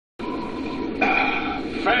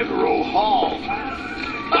Federal Hall. What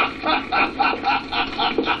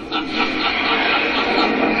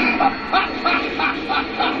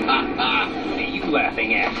are you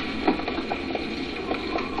laughing at?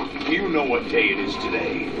 You know what day it is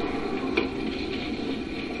today.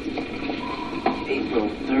 April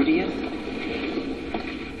 30th?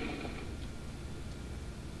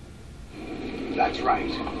 That's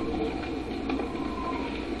right.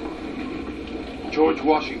 George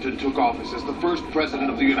Washington took office as the first president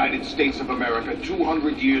of the United States of America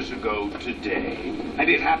 200 years ago today. And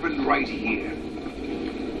it happened right here.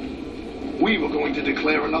 We were going to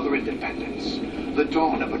declare another independence. The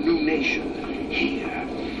dawn of a new nation. Here.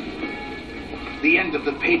 The end of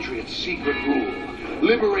the Patriots' secret rule.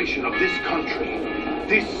 Liberation of this country.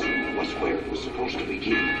 This was where it was supposed to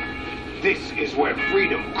begin. This is where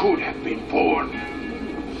freedom could have been born.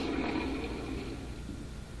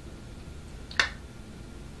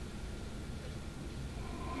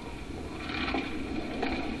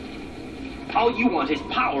 All you want is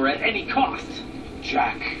power at any cost.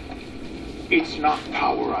 Jack, it's not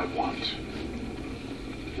power I want.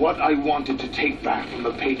 What I wanted to take back from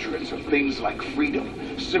the Patriots are things like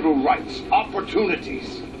freedom, civil rights,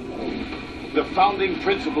 opportunities. The founding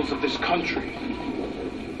principles of this country.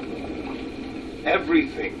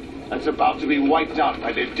 Everything that's about to be wiped out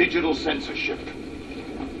by their digital censorship.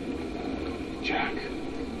 Jack,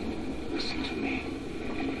 listen to me.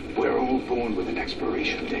 We're all born with an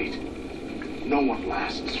expiration date. No one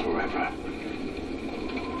lasts forever.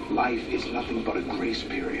 Life is nothing but a grace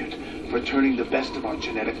period for turning the best of our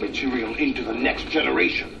genetic material into the next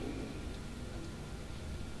generation.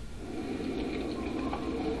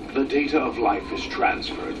 The data of life is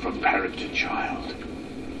transferred from parent to child.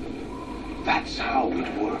 That's how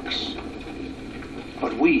it works.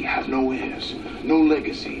 But we have no heirs, no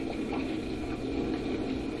legacy.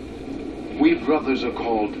 We brothers are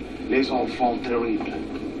called les enfants terribles.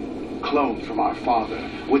 Cloned from our father,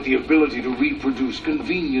 with the ability to reproduce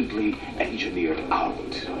conveniently engineered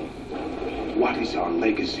out. What is our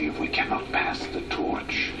legacy if we cannot pass the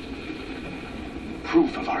torch?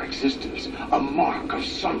 Proof of our existence, a mark of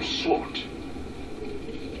some sort.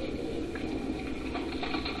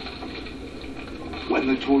 When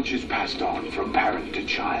the torch is passed on from parent to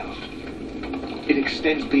child, it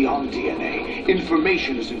extends beyond DNA.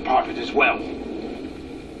 Information is imparted as well.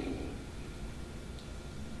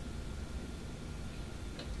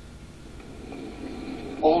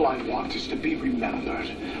 All I want is to be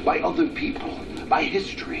remembered by other people, by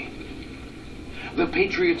history. The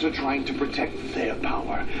Patriots are trying to protect their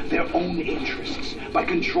power, their own interests, by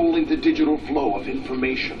controlling the digital flow of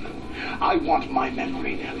information. I want my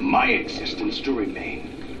memory, my existence to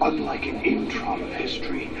remain. Unlike an intron of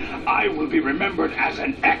history, I will be remembered as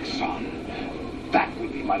an exon. That will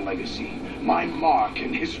be my legacy, my mark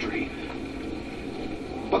in history.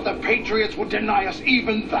 But the Patriots would deny us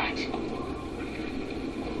even that.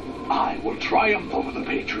 I will triumph over the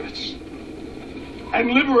Patriots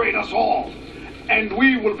and liberate us all, and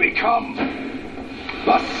we will become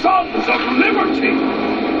the Sons of Liberty!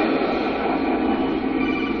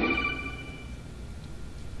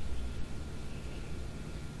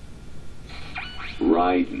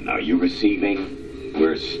 Raiden, are you receiving?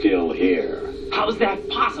 We're still here. How's that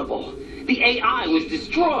possible? The AI was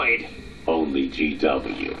destroyed. Only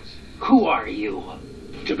GWs. Who are you?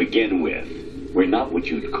 To begin with, we're not what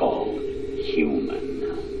you'd call human.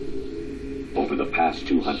 Over the past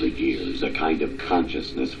 200 years, a kind of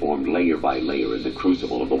consciousness formed layer by layer in the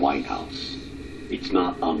crucible of the White House. It's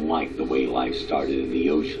not unlike the way life started in the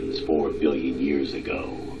oceans 4 billion years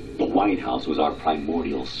ago. The White House was our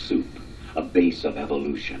primordial soup, a base of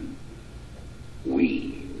evolution.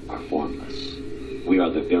 We are formless. We are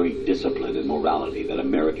the very discipline and morality that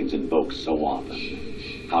Americans invoke so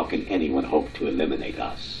often. How can anyone hope to eliminate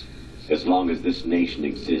us? As long as this nation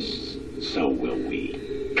exists, so will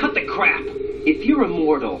we. Cut the crap! If you're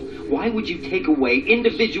immortal, why would you take away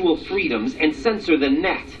individual freedoms and censor the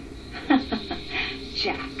net?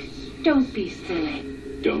 Jack, don't be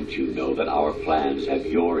silly. Don't you know that our plans have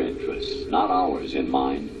your interests, not ours, in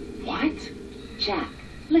mind? What? Jack,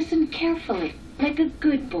 listen carefully, like a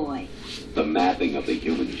good boy. The mapping of the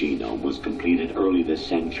human genome was completed early this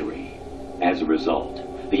century. As a result,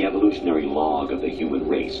 the evolutionary log of the human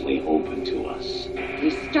race lay open to us.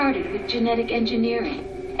 We started with genetic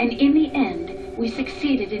engineering, and in the end, we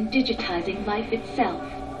succeeded in digitizing life itself.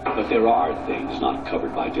 But there are things not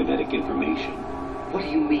covered by genetic information. What do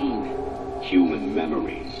you mean? Human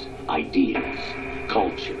memories, ideas,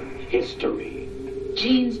 culture, history.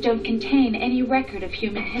 Genes don't contain any record of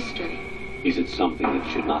human history. Is it something that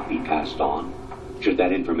should not be passed on? Should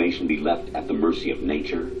that information be left at the mercy of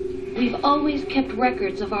nature? We've always kept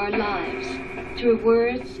records of our lives, through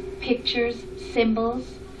words, pictures,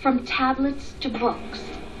 symbols, from tablets to books.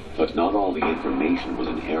 But not all the information was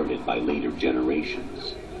inherited by later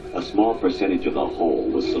generations. A small percentage of the whole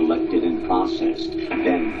was selected and processed,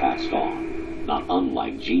 then passed on. Not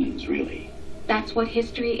unlike genes, really. That's what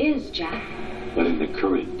history is, Jack. But in the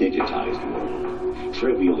current digitized world,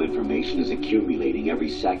 trivial information is accumulating every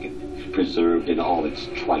second, preserved in all its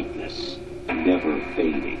triteness, never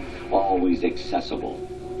fading, always accessible.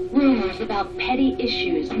 Rumors about petty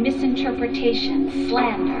issues, misinterpretation,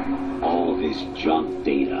 slander. All this junk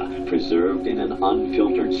data, preserved in an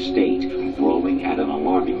unfiltered state, growing at an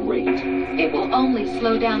alarming rate. It will only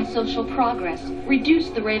slow down social progress, reduce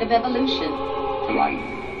the rate of evolution.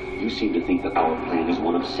 Right. You seem to think that our plan is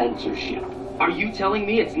one of censorship. Are you telling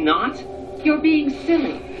me it's not? You're being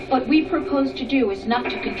silly. What we propose to do is not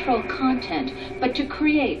to control content, but to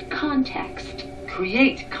create context.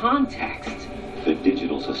 Create context. The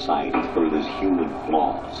digital society furthers human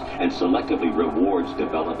flaws and selectively rewards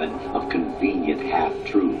development of convenient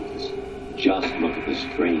half-truths. Just look at the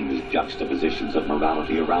strange juxtapositions of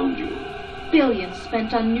morality around you. Billions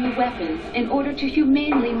spent on new weapons in order to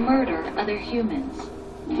humanely murder other humans.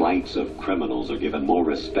 Rights of criminals are given more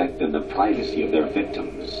respect than the privacy of their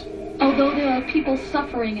victims. Although there are people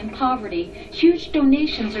suffering in poverty, huge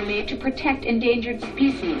donations are made to protect endangered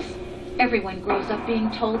species. Everyone grows up being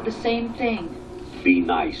told the same thing. Be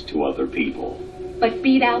nice to other people. But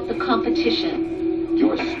beat out the competition.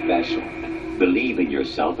 You're special. Believe in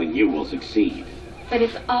yourself and you will succeed. But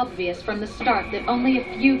it's obvious from the start that only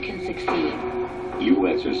a few can succeed. You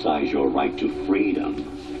exercise your right to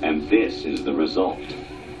freedom, and this is the result.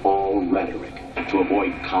 All rhetoric to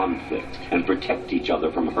avoid conflict and protect each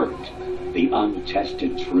other from hurt. The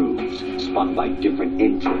untested truths, spun by different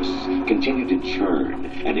interests, continue to churn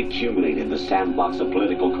and accumulate in the sandbox of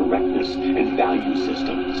political correctness and value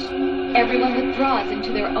systems. Everyone withdraws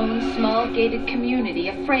into their own small gated community,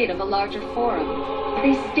 afraid of a larger forum.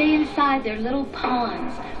 They stay inside their little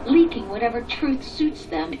ponds, leaking whatever truth suits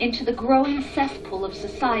them into the growing cesspool of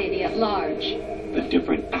society at large. The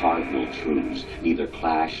different cardinal truths neither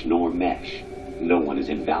clash nor mesh. No one is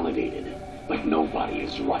invalidated, but nobody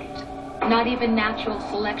is right. Not even natural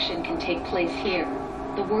selection can take place here.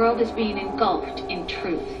 The world is being engulfed in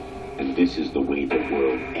truth. And this is the way the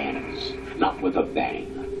world ends. Not with a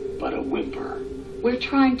bang, but a whimper. We're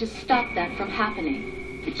trying to stop that from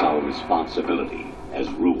happening. It's our responsibility as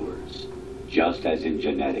rulers. Just as in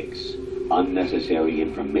genetics, unnecessary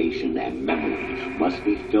information and memory must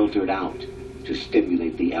be filtered out to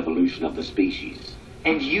stimulate the evolution of the species.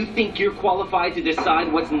 And you think you're qualified to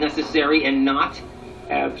decide what's necessary and not?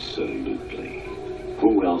 Absolutely.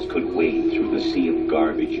 Who else could wade through the sea of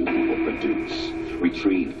garbage you people produce,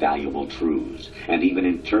 retrieve valuable truths, and even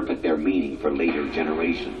interpret their meaning for later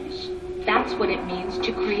generations? That's what it means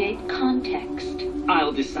to create context.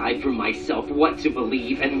 I'll decide for myself what to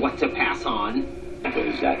believe and what to pass on. But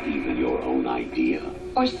is that even your own idea?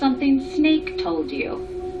 Or something Snake told you?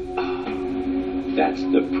 That's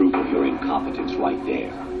the proof of your incompetence right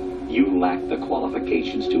there. You lack the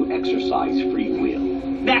qualifications to exercise free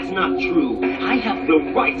will. That's not true. I have the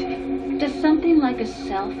right. Does something like a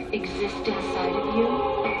self exist inside of you?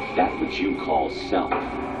 That which you call self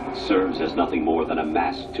serves as nothing more than a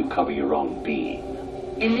mask to cover your own being.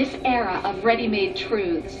 In this era of ready-made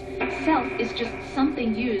truths, self is just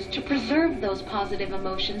something used to preserve those positive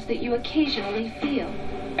emotions that you occasionally feel.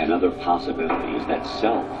 Another possibility is that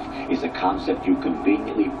self is a concept you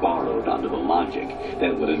conveniently borrowed under the logic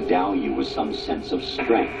that would endow you with some sense of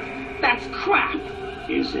strength. That's crap!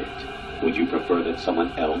 Is it? Would you prefer that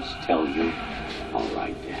someone else tell you? All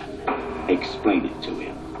right, then. Explain it to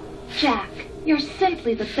him. Jack, you're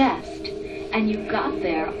simply the best. And you got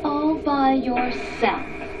there all by yourself.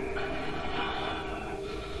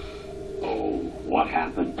 Oh, what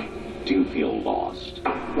happened? Do you feel lost?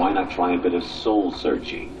 Why not try a bit of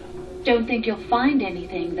soul-searching? Don't think you'll find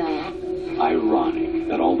anything, though. Ironic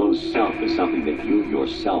that although self is something that you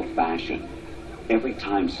yourself fashion, every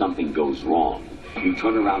time something goes wrong, you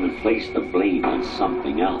turn around and place the blame on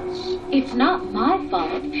something else. It's not my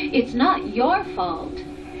fault. It's not your fault.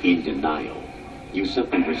 In denial, you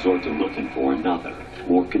simply resort to looking for another,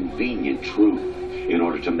 more convenient truth in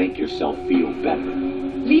order to make yourself feel better.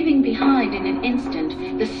 Leaving behind in an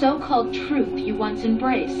instant the so-called truth you once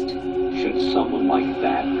embraced. Should someone like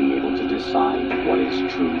that be able to decide what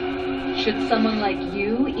is truth? Should someone like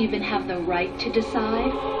you even have the right to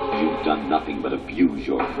decide? You've done nothing but abuse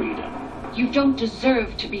your freedom. You don't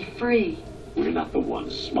deserve to be free. We're not the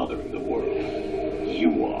ones smothering the world.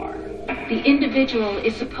 You are. The individual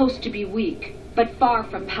is supposed to be weak, but far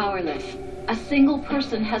from powerless. A single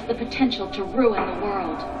person has the potential to ruin the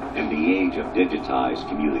world. And the age of digitized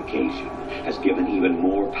communication has given even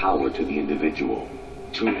more power to the individual.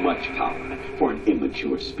 Too much power for an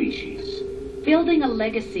immature species. Building a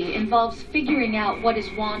legacy involves figuring out what is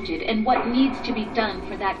wanted and what needs to be done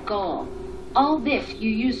for that goal. All this you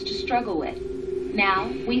used to struggle with. Now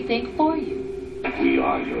we think for you. We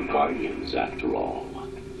are your guardians, after all.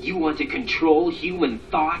 You want to control human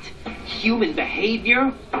thought? Human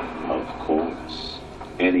behavior? Of course.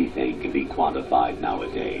 Anything can be quantified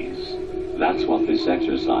nowadays. That's what this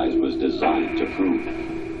exercise was designed to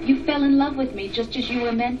prove. You fell in love with me just as you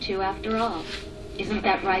were meant to, after all. Isn't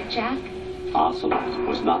that right, Jack? Ocelot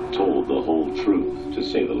was not told the whole truth, to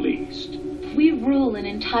say the least. We rule an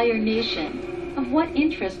entire nation. Of what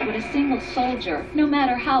interest would a single soldier, no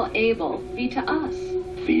matter how able, be to us?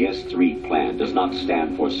 The S3 plan does not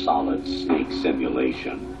stand for solid snake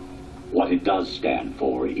simulation. What it does stand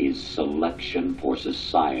for is selection for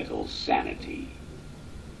societal sanity.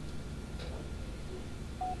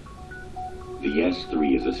 The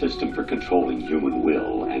S3 is a system for controlling human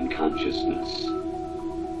will and consciousness.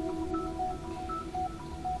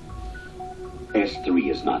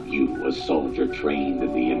 S3 is not you, a soldier trained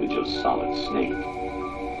in the image of Solid Snake.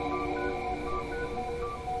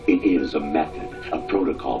 It is a method, a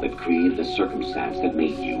protocol that created a circumstance that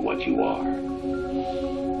made you what you are.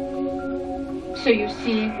 So you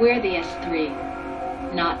see, we're the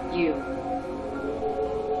S3, not you.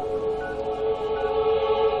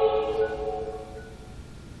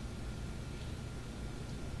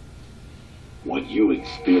 What you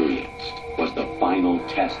experienced was the final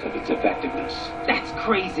test of its effectiveness. That's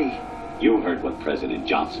crazy. You heard what President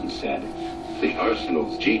Johnson said. The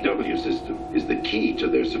Arsenal's GW system is the key to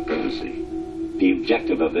their supremacy. The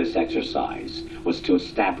objective of this exercise was to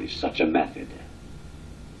establish such a method.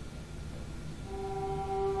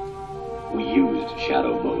 We used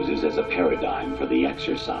Shadow Moses as a paradigm for the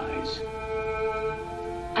exercise.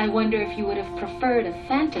 I wonder if you would have preferred a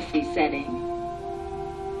fantasy setting.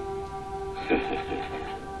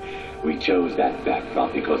 We chose that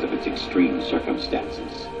backdrop because of its extreme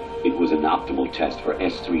circumstances. It was an optimal test for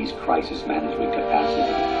S3's crisis management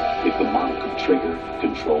capacity. If the model could trigger,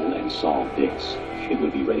 control, and solve this, it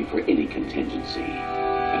would be ready for any contingency.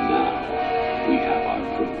 And now, we have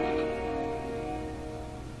our proof.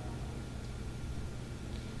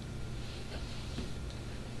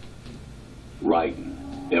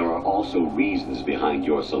 Raiden, there are also reasons behind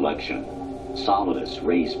your selection. Solidus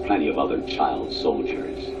raised plenty of other child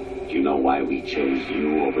soldiers. Do you know why we chose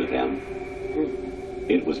you over them?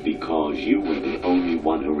 It was because you were the only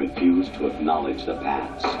one who refused to acknowledge the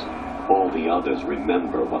past. All the others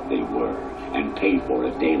remember what they were and pay for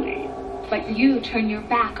it daily. But you turn your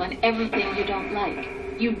back on everything you don't like.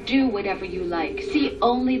 You do whatever you like, see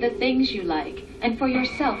only the things you like, and for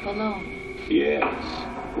yourself alone. Yes,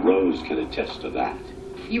 Rose can attest to that.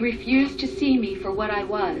 You refused to see me for what I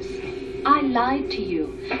was. I lied to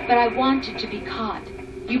you, but I wanted to be caught.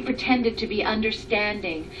 You pretended to be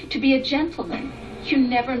understanding, to be a gentleman. You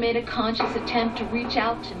never made a conscious attempt to reach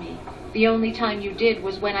out to me. The only time you did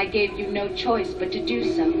was when I gave you no choice but to do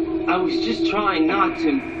so. I was just trying not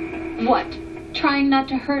to. What? Trying not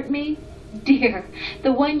to hurt me? Dear,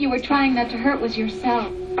 the one you were trying not to hurt was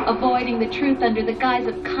yourself. Avoiding the truth under the guise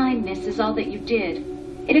of kindness is all that you did.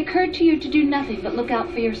 It occurred to you to do nothing but look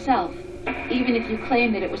out for yourself. Even if you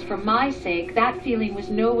claim that it was for my sake, that feeling was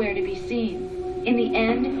nowhere to be seen. In the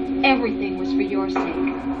end, everything was for your sake.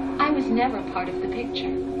 I was never part of the picture.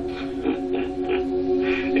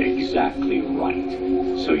 Exactly right.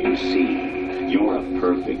 So you see, you're a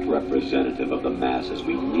perfect representative of the masses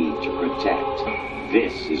we need to protect.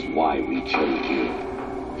 This is why we chose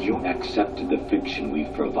you. You accepted the fiction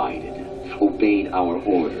we've provided, obeyed our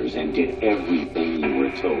orders, and did everything you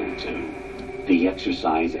were told to. The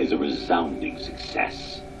exercise is a resounding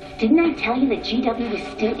success. Didn't I tell you that GW was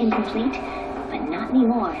still incomplete? But not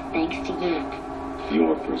anymore, thanks to you.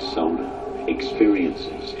 Your persona,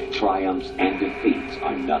 experiences, triumphs, and defeats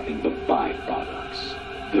are nothing but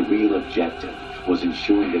byproducts. The real objective was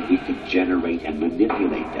ensuring that we could generate and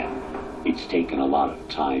manipulate them. It's taken a lot of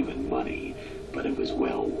time and money, but it was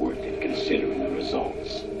well worth it considering the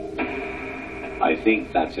results. I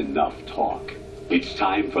think that's enough talk. It's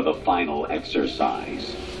time for the final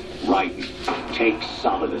exercise. Raiden, take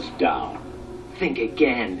Solidus down. Think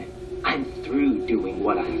again. I'm through doing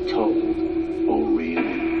what I'm told. Oh,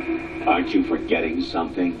 really? Aren't you forgetting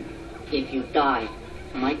something? If you die,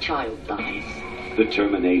 my child dies. The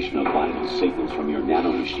termination of vital signals from your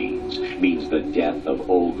nanomachines means the death of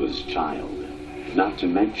Olga's child. Not to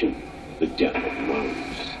mention, The death of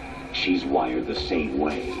Rose. She's wired the same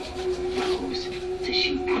way. Rose, does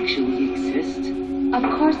she actually exist? Of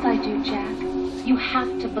course I do, Jack. You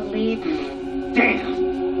have to believe me.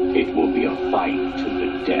 Damn! It will be a fight to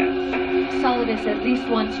the death. Solidus at least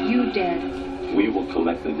wants you dead. We will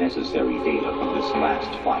collect the necessary data from this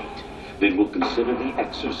last fight. Then we'll consider the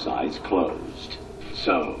exercise closed.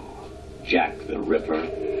 So, Jack the Ripper,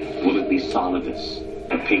 will it be Solidus,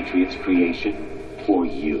 the Patriot's creation, or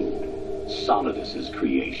you, Solidus's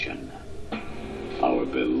creation? Our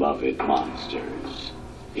beloved monsters,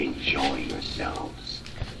 enjoy yourselves.